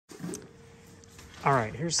All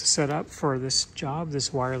right, here's the setup for this job,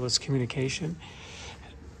 this wireless communication.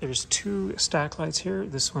 There's two stack lights here.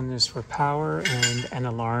 This one is for power and an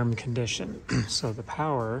alarm condition. So the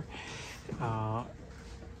power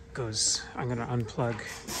goes, I'm gonna unplug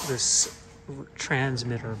this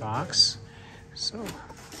transmitter box. So,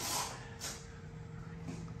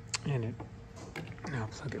 and now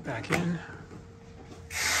plug it back in.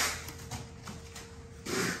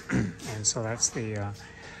 And so that's the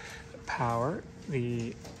power.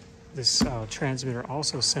 This transmitter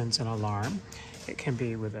also sends an alarm. It can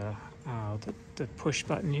be with the push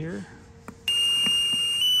button here.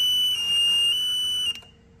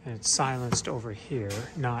 And it's silenced over here,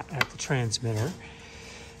 not at the transmitter.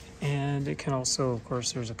 And it can also, of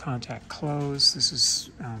course, there's a contact close. This is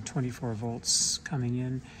 24 volts coming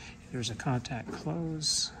in. There's a contact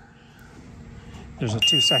close. There's a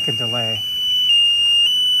 2-second delay.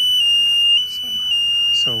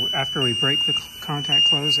 So after we break the contact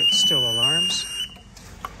close, it still alarms.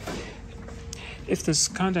 If this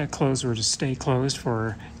contact close were to stay closed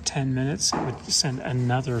for 10 minutes, it would send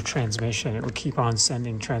another transmission. It would keep on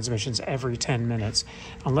sending transmissions every 10 minutes.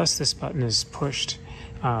 Unless this button is pushed,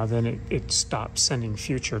 then it stops sending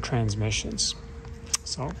future transmissions.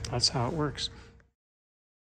 So that's how it works.